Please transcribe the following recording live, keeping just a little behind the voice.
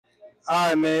All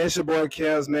right, man. It's your boy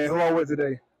Kels, man. Who I'm with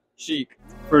today? Chic.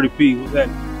 Pretty P, what's that?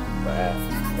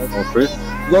 Chris.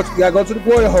 You gotta go to the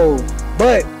glory hole,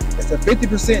 but it's a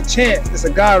 50% chance it's a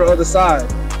guy on the other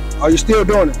side. Are you still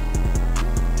doing it?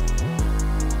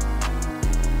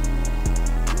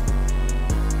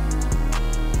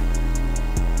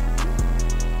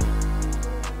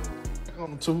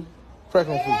 On two, crack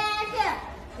on food.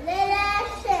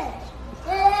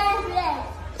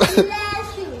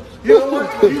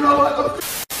 You know what?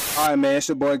 All right, man. It's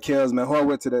your boy Kels, man. Who I'm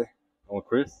with today? I'm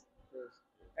Chris.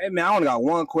 Hey, man. I only got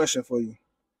one question for you.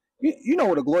 You know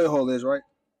what a glory hole is, right?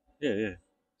 Yeah.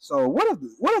 So what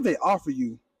if they offer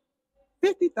you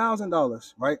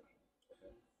 $50,000, right?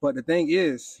 But the thing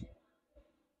is,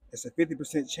 it's a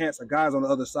 50% chance a guy's on the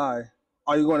other side.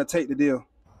 Are you going to take the deal?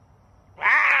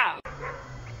 Wow.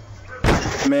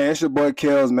 Man, it's your boy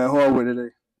Kels, man. Who I'm with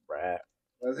today? Brad.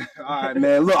 All right,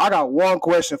 man. Look, I got one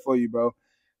question for you, bro.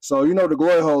 So you know what the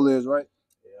glory hole is, right?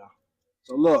 Yeah.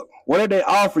 So look, what if they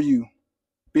offer you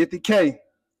 $50K?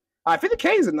 All right,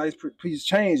 $50K is a nice piece of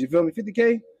change. You feel me?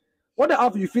 $50K. What they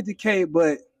offer you $50K,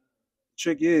 but the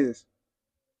trick is,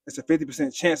 it's a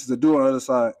 50% chance to do on the other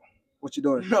side. What you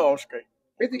doing? No, I'm straight.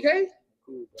 $50K?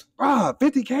 Cool, bro.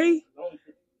 $50K?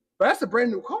 But that's a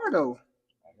brand new car though.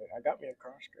 I got me a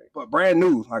car straight. But brand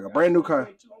new, like a brand new car.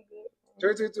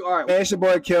 322. All right, man. It's your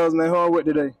boy Kels, man. Who I'm with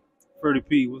today? Pretty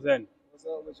P, what's that? What's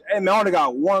up with you? Hey, man, I only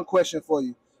got one question for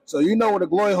you. So you know what a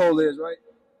glory hole is, right?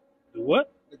 The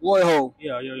what? The glory hole.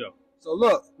 Yeah. So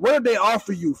look, what if they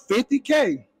offer you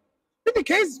 $50K?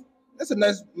 $50K, that's a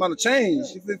nice amount of change.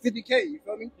 You feel $50K, you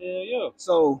feel me? Yeah.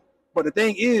 So, but the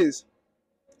thing is,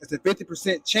 it's a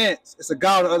 50% chance it's a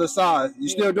guy on the other side. You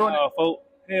still doing it? Folk.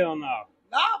 Hell no.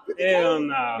 Nah, 50K. Hell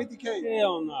no. 50K.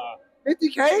 Hell no.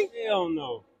 50K? Hell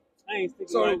no. I ain't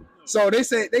sticking So they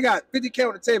say they got 50K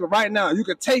on the table right now. You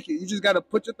can take it. You just got to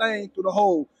put your thing through the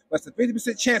hole. But it's a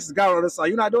 50% chance it's a guy on the other side.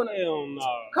 You're not doing it? Hell no.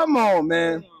 Come on,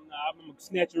 man. Hell no. I'm going to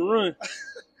snatch and run.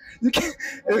 You can't.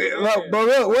 Look, but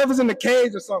look, what if it's in the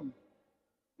cage or something?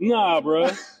 Nah, bro.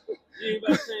 You ain't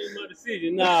about to change my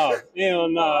decision. Nah. Hell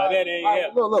no. That ain't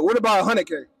happening. Look. What about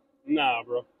 100K? Nah,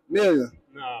 bro. Million?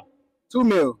 Nah. 2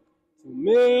 mil? 2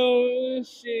 mil,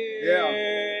 shit.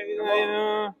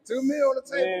 Yeah. 2 mil on the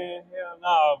table. Man, hell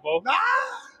nah, bro. Nah.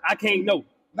 I can't know.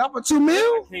 Not for 2 mil?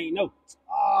 I can't know.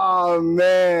 Oh,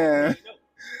 man. Can't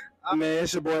know. Man,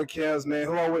 it's your boy Kels, man.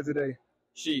 Who I'm with today?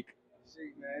 Chic.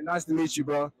 Chic, man. Nice to meet you,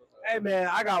 bro. Hey, man,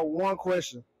 I got one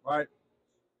question, right?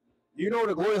 You know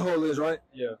what a glory hole is, right?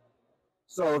 Yeah.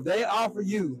 So if they offer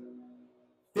you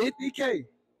 $50K,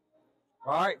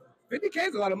 all right? $50K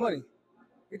is a lot of money.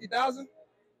 50,000?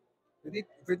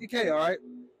 50K, all right?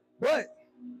 But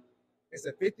it's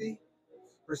a 50%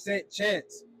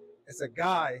 chance it's a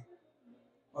guy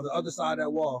on the other side of that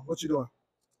wall. What you doing?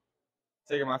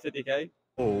 Taking my 50K.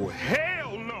 Oh,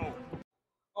 hell no.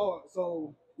 Oh,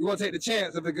 so you want to take the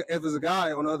chance if it's a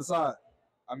guy on the other side?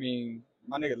 I mean,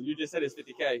 my nigga, you just said it's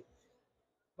 50K.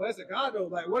 But it's a guy, though.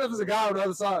 Like, what if it's a guy on the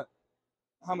other side?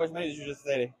 How much money did you just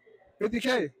say?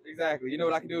 50K. Exactly. You know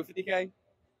what I can do with 50K?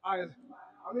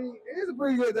 I mean, it's a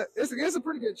pretty good. It's a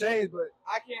pretty good change, but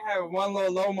I can't have one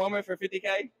little low moment for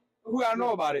 50K. Who I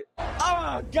know about it?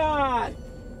 Oh, God.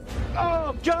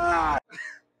 Oh, God.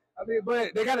 I mean,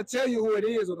 but they gotta tell you who it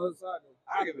is on the other side. Though.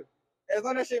 I don't give a. As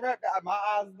long as that shit wrapped up, my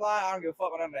eyes blind. I don't give a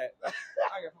fuck about none of that. I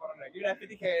don't give a fuck about that. Give that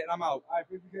 50K and I'm out. All right,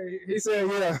 50K. He said,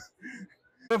 yeah.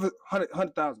 What if it's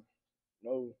 100,000?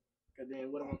 No, cause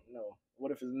then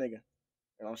what if it's a nigga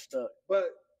and I'm stuck? But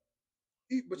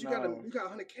you got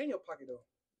 100K in your pocket though.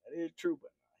 That is true,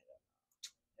 but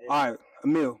All right,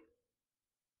 $1 million.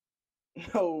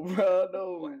 No, bro,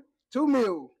 no. 2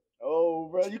 million. Oh,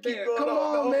 bro, you keep going Come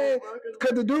on, man.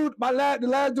 Cause the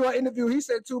last dude I interviewed, he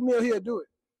said 2 million, he'll do it.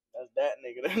 That's that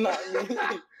nigga. That's not me.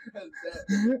 That's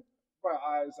that. Right,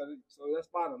 all right, so that's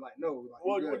fine. I'm like, no. Like,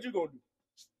 What you gonna do?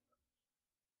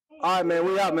 All right, man,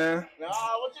 we out, man. Nah,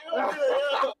 what you gonna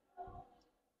do?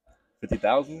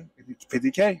 50,000?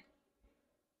 50K.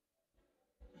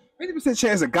 50%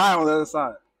 chance a guy on the other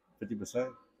side. 50%?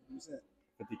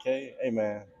 50K? Hey,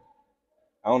 man.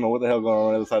 I don't know what the hell going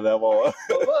on the other side of that wall.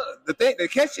 Look, the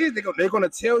catch is they're gonna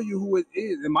tell you who it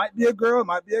is. It might be a girl, it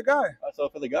might be a guy. So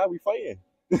for the guy, we fighting.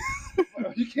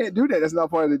 You can't do that. That's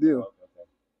not part of the deal.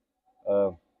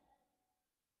 Okay.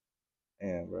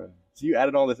 Damn, bro. So you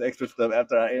added all this extra stuff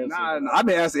after I answered? Nah, I've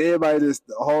been asking everybody this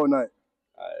the whole night.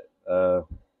 All right.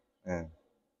 Man.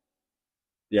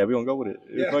 Yeah, we gonna go with it.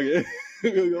 Yeah. Fuck it.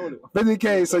 We gonna go with it.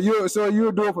 50K. So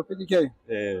you'll do it for 50K.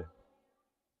 Yeah.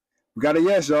 We got a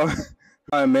yes, y'all.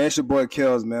 All right, man. It's your boy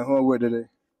Kels, man. Who I'm with today?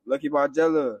 Lucky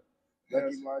Barjella.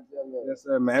 Lucky Margello. Yes,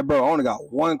 sir, man. Hey, bro, I only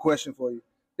got one question for you.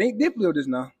 Think deeply of this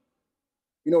now.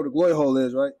 You know what the glory hole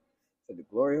is, right? The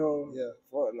glory hole? Yeah.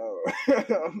 Fuck no.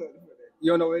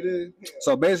 You don't know what it is? Yeah.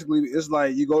 So basically, it's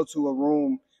like you go to a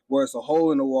room where it's a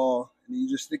hole in the wall, and you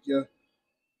just stick your,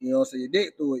 your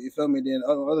dick through it. You feel me? Then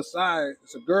on the other side,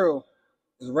 it's a girl.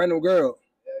 It's a random girl.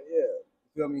 Yeah.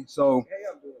 You feel me? So Hey,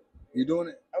 I'm doing it. you doing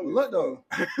it? Look though,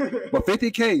 but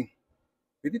 50K,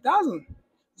 50,000.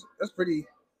 That's pretty.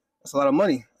 That's a lot of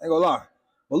money. I ain't gonna lie.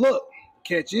 But look,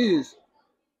 catch is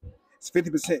it's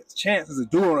 50% chance there's a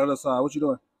dude on the other side. What you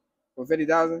doing? For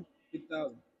 50,000?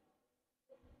 50,000.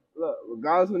 Look,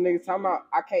 regardless of what niggas talking about,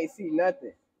 I can't see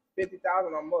nothing.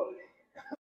 50,000, I'm up.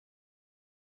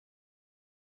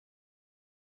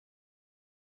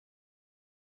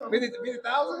 50,000?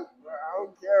 I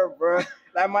don't care, bro.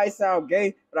 That might sound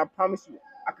gay, but I promise you,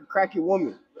 I could crack your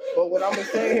woman. But what I'm gonna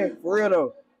say here, for real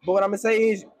though, but what I'm gonna say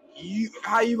is,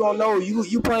 how you gonna know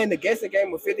you playing the guessing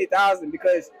game with 50,000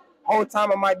 because whole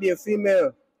time it might be a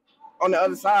female on the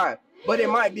other side, but it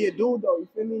might be a dude though. You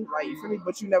feel me? Like you feel me?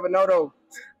 But you never know though.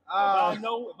 If I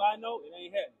know, it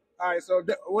ain't happening. All right. So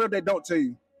what if they don't tell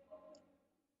you?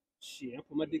 Shit, I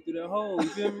put my dick through that hole. You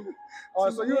feel me? All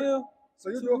right. So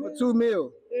you're doing for $2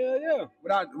 million. Yeah.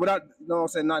 Without you know what I'm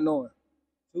saying, not knowing.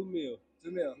 $2 million.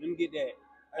 $2 million. Let me get that.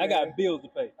 I got bills to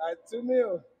pay. All right, $2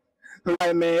 million. All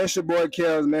right, man. It's your boy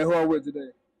Kels, man. Who I'm with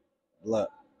today? Luck.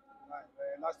 All right,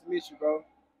 man. Nice to meet you, bro.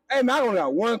 Hey, man. I only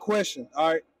got one question. All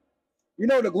right. You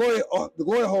know the glory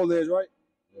hole is, right?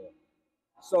 Yeah.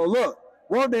 So look,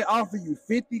 what if they offer you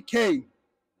 50K?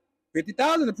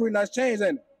 50,000 is a pretty nice change,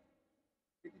 ain't it?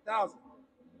 50,000.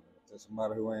 To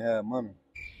somebody who ain't had money.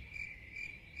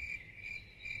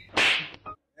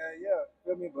 Yeah.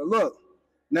 Feel me? But look,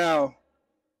 now,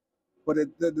 but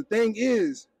the thing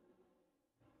is,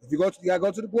 if you gotta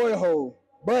go to the glory hole,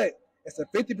 but it's a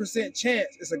 50%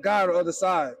 chance it's a guy on the other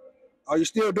side. Are you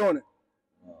still doing it?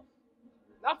 No.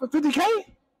 Not for 50K?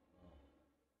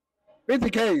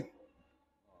 50K.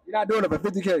 You're not doing it for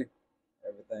 50K.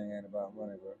 Everything ain't about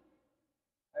money, bro.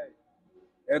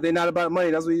 Everything not about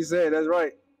money. That's what you said. That's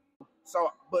right.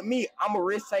 So, but me, I'm a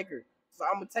risk taker, so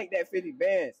I'm gonna take that 50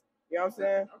 bands. You know what I'm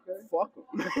saying? Okay. Fuck them.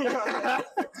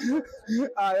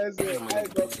 All right, that's it.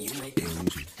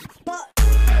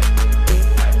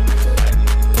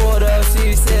 Pulled up,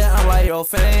 she said I'm like your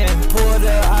fan. Pulled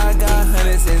up, I got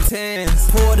hundreds and tens.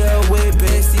 Pulled up with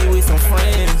bestie with some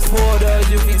friends. Pulled up,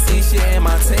 you can see shit in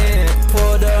my tent.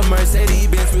 Pulled up, Mercedes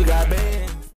Benz, we got bands.